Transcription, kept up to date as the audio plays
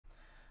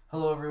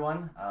Hello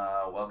everyone,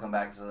 welcome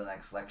back to the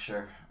next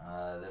lecture.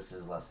 This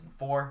is lesson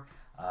 4.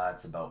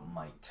 It's about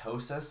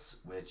mitosis,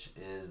 which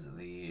is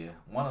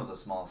one of the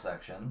small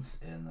sections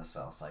in the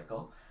cell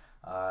cycle.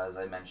 As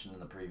I mentioned in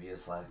the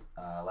previous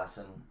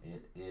lesson,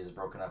 it is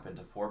broken up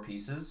into 4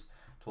 pieces.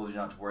 Told you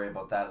not to worry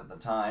about that at the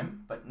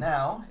time, but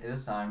now it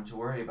is time to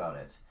worry about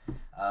it.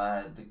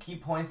 The key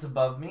points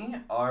above me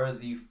are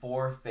the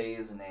 4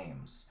 phase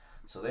names.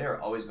 So they are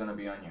always going to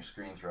be on your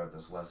screen throughout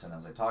this lesson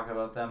as I talk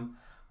about them.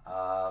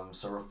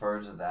 So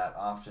refer to that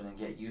often and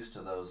get used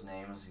to those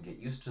names and get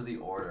used to the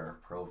order: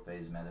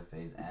 prophase,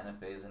 metaphase,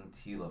 anaphase, and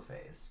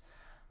telophase.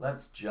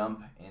 Let's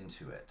jump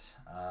into it.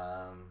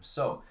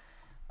 So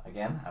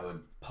again, I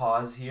would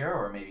pause here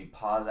or maybe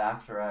pause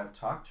after I've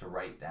talked to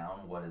write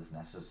down what is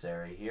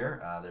necessary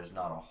here. There's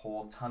not a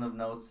whole ton of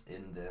notes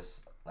in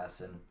this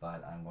lesson,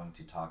 but I'm going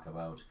to talk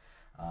about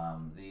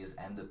these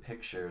and the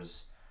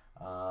pictures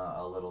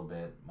a little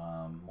bit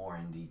more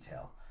in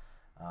detail.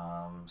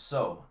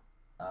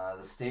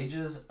 The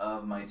stages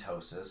of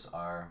mitosis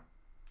are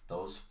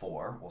those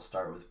 4. We'll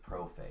start with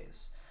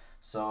prophase.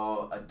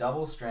 So a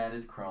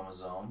double-stranded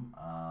chromosome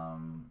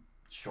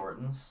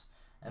shortens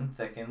and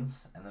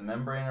thickens, and the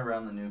membrane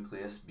around the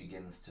nucleus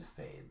begins to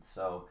fade.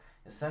 So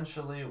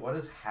essentially what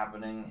is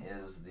happening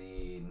is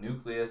the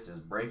nucleus is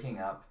breaking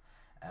up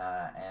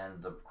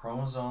and the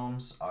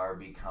chromosomes are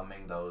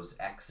becoming those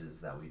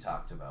X's that we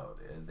talked about.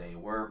 They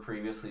were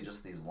previously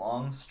just these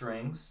long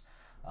strings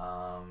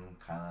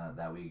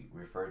that we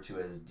refer to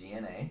as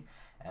DNA,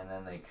 and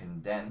then they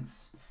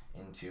condense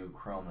into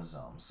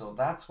chromosomes. So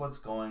that's what's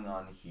going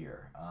on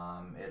here.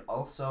 It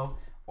also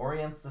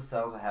orients the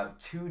cell to have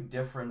 2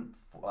 different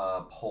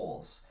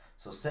poles.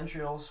 So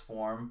centrioles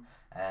form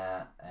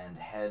and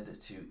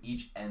head to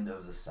each end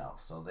of the cell.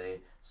 So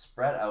they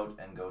spread out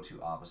and go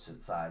to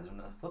opposite sides. I'm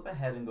going to flip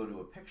ahead and go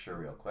to a picture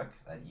real quick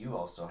that you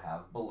also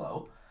have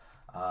below.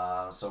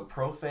 So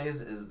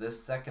prophase is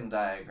this second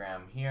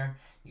diagram here.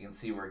 You can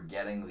see we're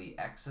getting the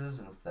X's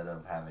instead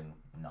of having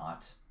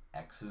not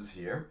X's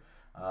here.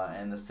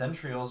 And the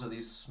centrioles are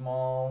these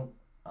small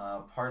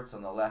parts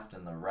on the left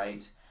and the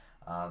right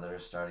that are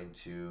starting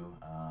to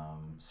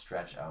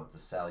stretch out the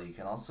cell. You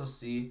can also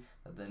see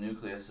that the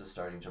nucleus is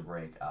starting to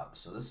break up.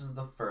 So this is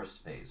the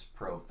first phase,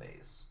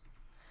 prophase.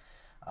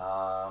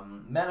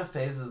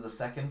 Metaphase is the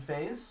second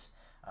phase.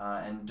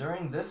 And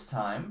during this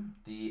time,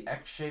 the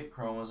X-shaped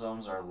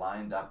chromosomes are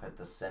lined up at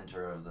the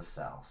center of the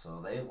cell.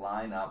 So they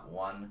line up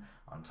one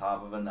on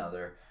top of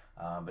another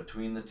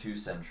between the 2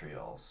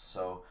 centrioles.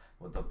 So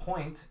what the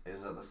point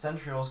is that the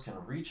centrioles can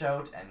reach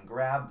out and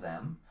grab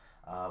them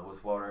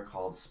with what are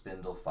called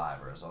spindle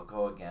fibers. I'll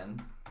go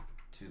again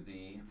to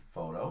the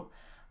photo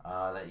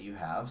that you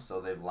have. So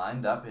they've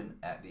lined up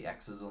at the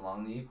X's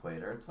along the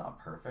equator. It's not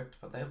perfect,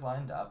 but they've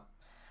lined up.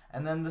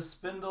 And then the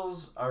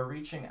spindles are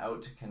reaching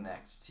out to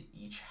connect to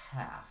each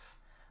half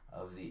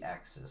of the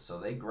X's. So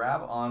they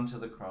grab onto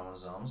the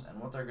chromosomes, and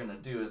what they're going to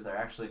do is they're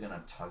actually going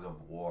to tug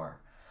of war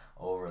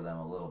over them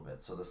a little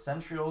bit. So the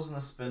centrioles and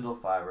the spindle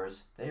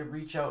fibers, they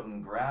reach out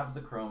and grab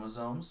the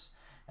chromosomes,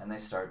 and they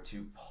start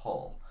to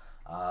pull.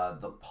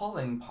 The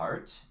pulling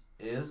part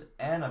is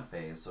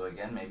anaphase. So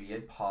again, maybe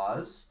hit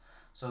pause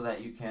so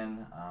that you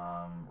can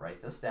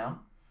write this down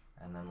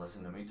and then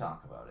listen to me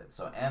talk about it.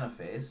 So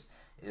anaphase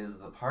is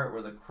the part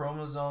where the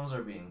chromosomes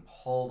are being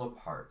pulled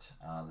apart.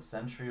 The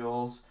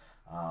centrioles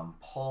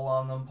pull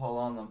on them, pull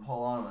on them,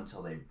 pull on them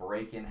until they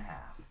break in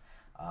half.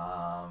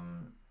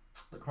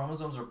 The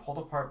chromosomes are pulled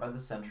apart by the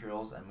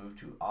centrioles and move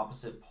to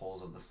opposite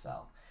poles of the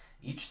cell.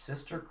 Each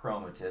sister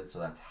chromatid, so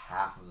that's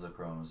half of the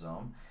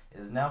chromosome,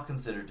 is now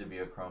considered to be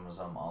a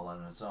chromosome all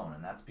on its own,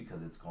 and that's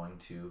because it's going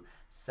to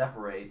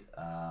separate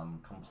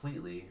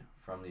completely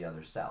from the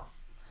other cell.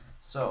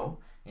 So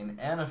in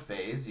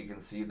anaphase, you can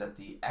see that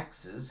the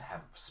X's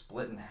have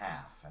split in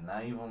half, and now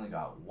you've only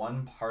got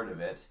one part of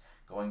it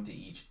going to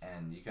each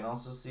end. You can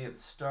also see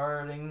it's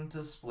starting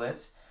to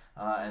split,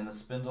 and the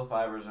spindle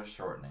fibers are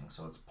shortening,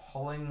 so it's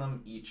pulling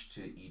them each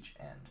to each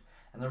end.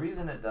 And the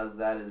reason it does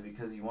that is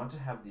because you want to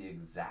have the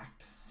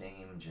exact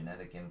same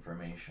genetic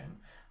information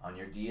on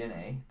your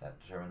DNA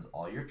that determines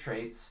all your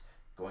traits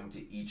going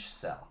to each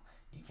cell.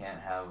 You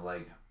can't have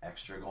like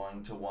extra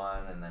going to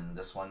one and then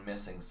this one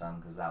missing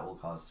some, because that will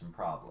cause some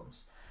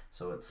problems.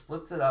 So it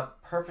splits it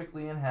up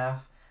perfectly in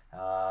half.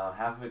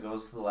 Half of it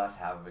goes to the left,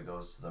 half of it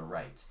goes to the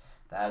right.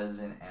 That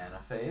is in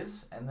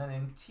anaphase. And then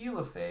in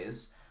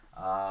telophase,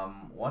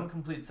 one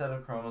complete set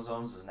of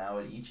chromosomes is now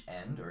at each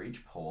end or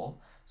each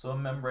pole. So a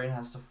membrane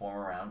has to form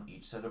around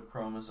each set of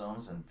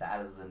chromosomes, and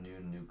that is the new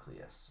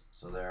nucleus.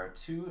 So there are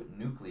 2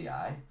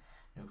 nuclei.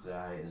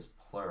 Nuclei is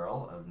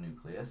plural of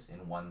nucleus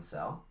in one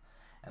cell.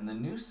 And the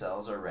new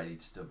cells are ready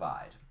to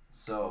divide.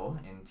 So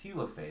in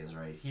telophase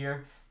right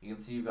here, you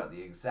can see you've got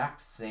the exact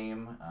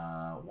same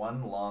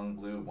one long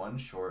blue, one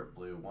short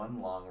blue,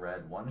 one long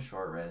red, one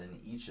short red in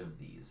each of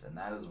these. And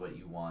that is what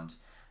you want.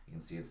 You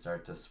can see it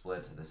start to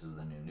split. This is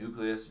the new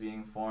nucleus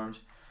being formed.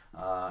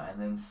 And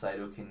then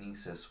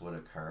cytokinesis would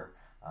occur,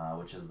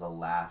 which is the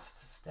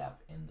last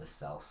step in the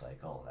cell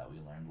cycle that we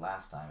learned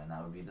last time. And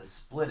that would be the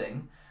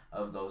splitting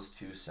of those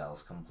two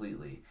cells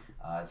completely.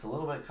 It's a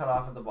little bit cut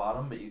off at the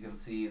bottom, but you can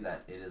see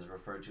that it is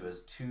referred to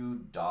as two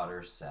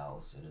daughter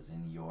cells. It is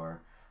in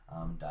your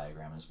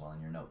diagram as well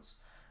in your notes.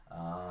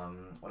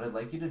 What I'd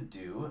like you to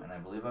do, and I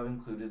believe I've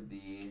included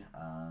the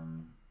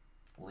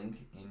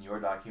link in your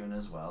document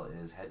as well,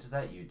 is head to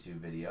that YouTube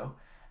video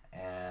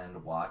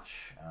and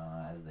watch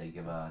as they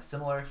give a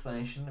similar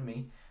explanation to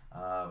me,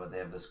 but they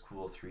have this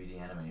cool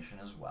 3D animation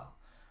as well.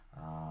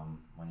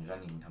 When you're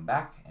done, you can come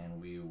back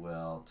and we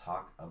will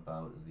talk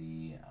about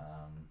the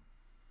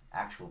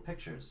actual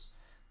pictures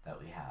that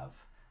we have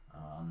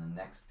on the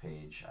next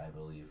page, I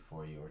believe,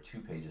 for you, or 2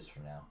 pages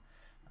from now,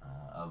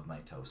 of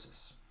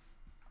mitosis.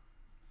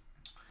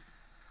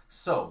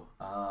 So,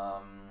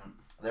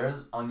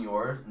 there's on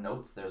your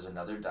notes, there's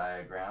another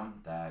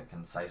diagram that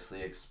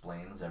concisely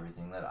explains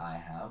everything that I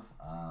have.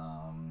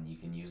 You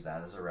can use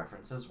that as a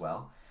reference as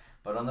well.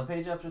 But on the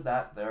page after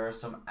that, there are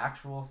some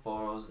actual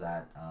photos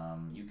that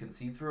you can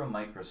see through a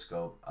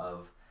microscope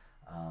of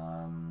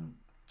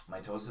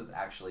mitosis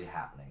actually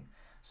happening.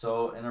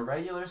 So in a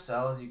regular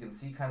cell, as you can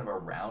see kind of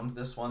around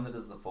this one that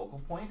is the focal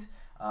point,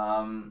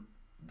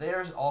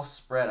 they're all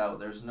spread out.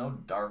 There's no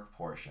dark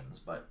portions,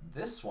 but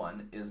this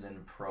one is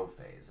in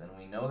prophase. And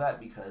we know that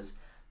because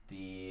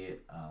the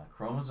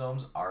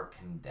chromosomes are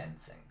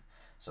condensing.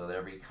 So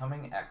they're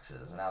becoming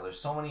X's. Now there's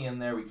so many in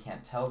there we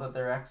can't tell that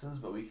they're X's,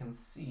 but we can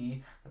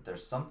see that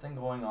there's something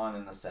going on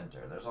in the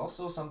center. There's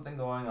also something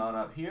going on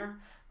up here,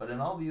 but in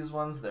all these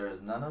ones there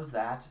is none of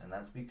that, and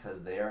that's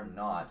because they are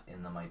not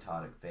in the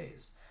mitotic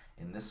phase.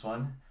 In this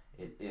one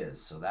it is,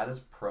 so that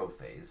is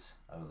prophase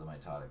of the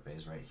mitotic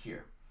phase right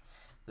here.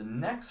 The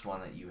next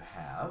one that you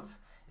have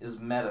is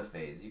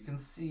metaphase. You can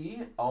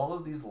see all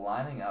of these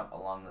lining up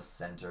along the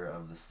center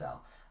of the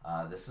cell.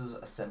 This is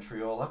a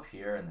centriole up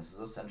here, and this is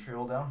a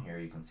centriole down here.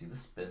 You can see the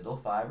spindle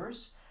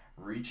fibers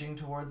reaching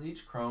towards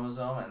each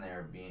chromosome, and they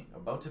are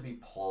about to be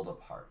pulled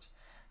apart.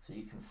 So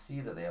you can see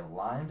that they have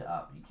lined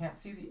up. You can't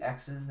see the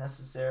X's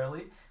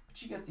necessarily,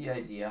 but you get the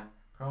idea.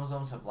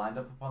 Chromosomes have lined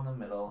up upon the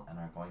middle and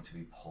are going to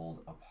be pulled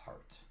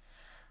apart.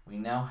 We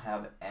now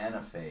have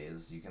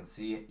anaphase. You can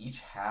see each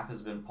half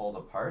has been pulled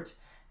apart,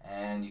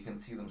 and you can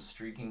see them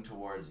streaking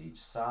towards each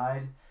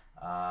side.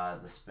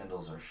 The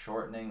spindles are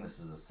shortening. This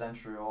is a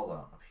centriole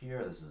up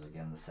here. This is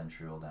again the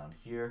centriole down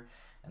here.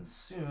 And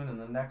soon in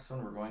the next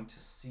one we're going to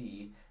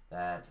see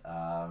that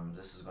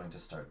this is going to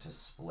start to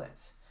split.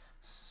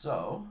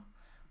 So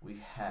we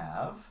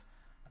have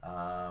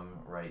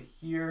right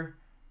here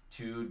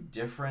 2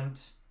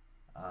 different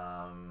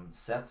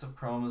sets of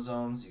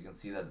chromosomes. You can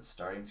see that it's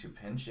starting to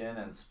pinch in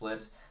and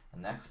split. The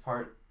next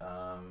part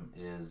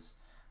is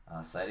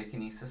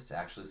cytokinesis to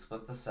actually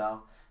split the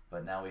cell.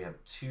 But now we have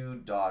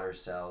 2 daughter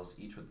cells,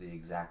 each with the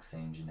exact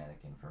same genetic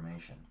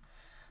information.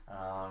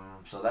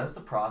 So that's the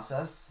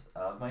process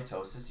of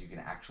mitosis. You can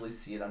actually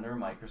see it under a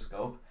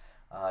microscope.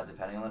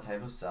 Depending on the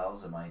type of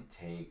cells, it might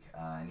take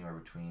anywhere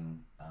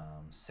between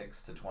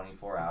 6 to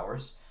 24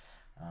 hours.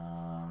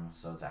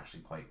 So it's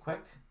actually quite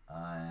quick.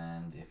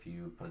 And if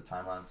you put a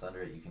time lapse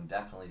under it, you can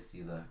definitely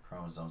see the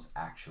chromosomes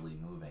actually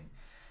moving.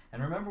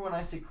 And remember, when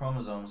I say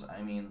chromosomes,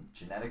 I mean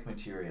genetic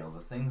material,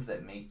 the things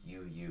that make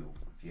you you.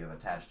 If you have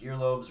attached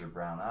earlobes or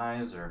brown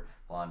eyes or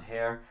blonde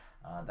hair,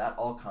 that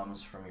all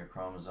comes from your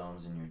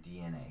chromosomes in your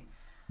DNA.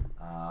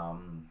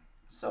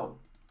 So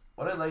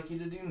what I'd like you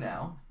to do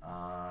now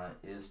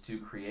is to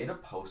create a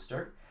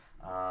poster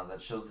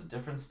that shows the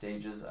different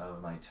stages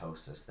of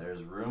mitosis.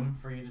 There's room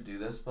for you to do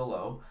this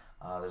below.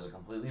 There's a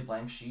completely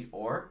blank sheet,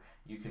 or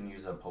you can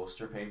use a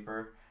poster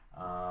paper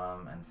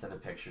and send a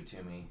picture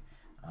to me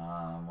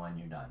when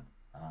you're done.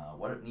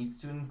 What it needs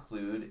to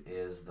include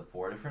is the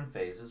 4 different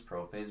phases: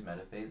 prophase,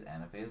 metaphase,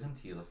 anaphase, and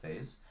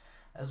telophase,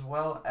 as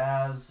well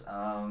as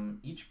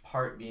each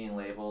part being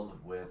labeled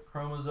with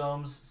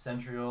chromosomes,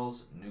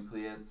 centrioles,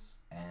 nucleates,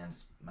 and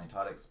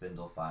mitotic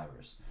spindle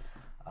fibers.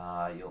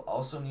 You'll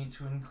also need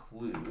to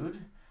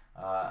include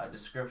a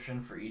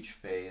description for each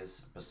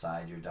phase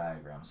beside your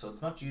diagram. So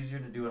it's much easier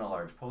to do in a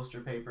large poster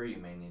paper. You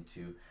may need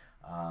to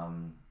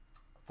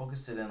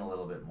focus it in a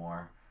little bit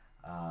more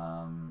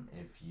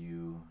if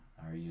you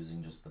are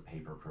using just the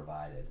paper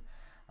provided.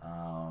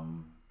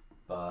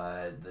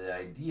 But the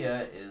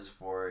idea is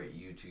for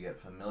you to get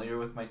familiar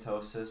with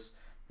mitosis,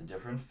 the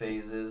different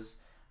phases,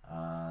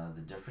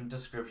 the different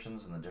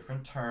descriptions and the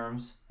different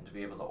terms, and to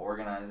be able to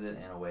organize it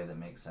in a way that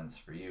makes sense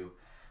for you.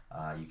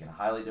 You can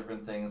highlight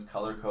different things,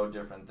 color code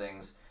different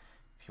things.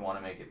 If you want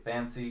to make it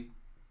fancy,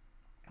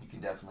 you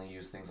can definitely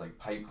use things like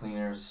pipe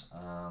cleaners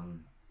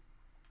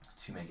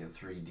to make it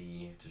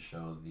 3D to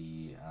show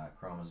the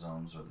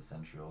chromosomes or the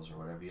centrioles or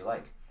whatever you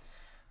like.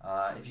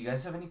 If you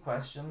guys have any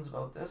questions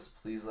about this,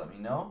 please let me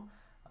know.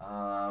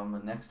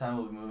 Next time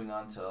we'll be moving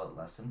on to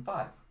lesson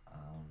 5.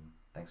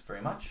 Thanks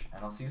very much,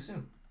 and I'll see you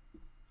soon.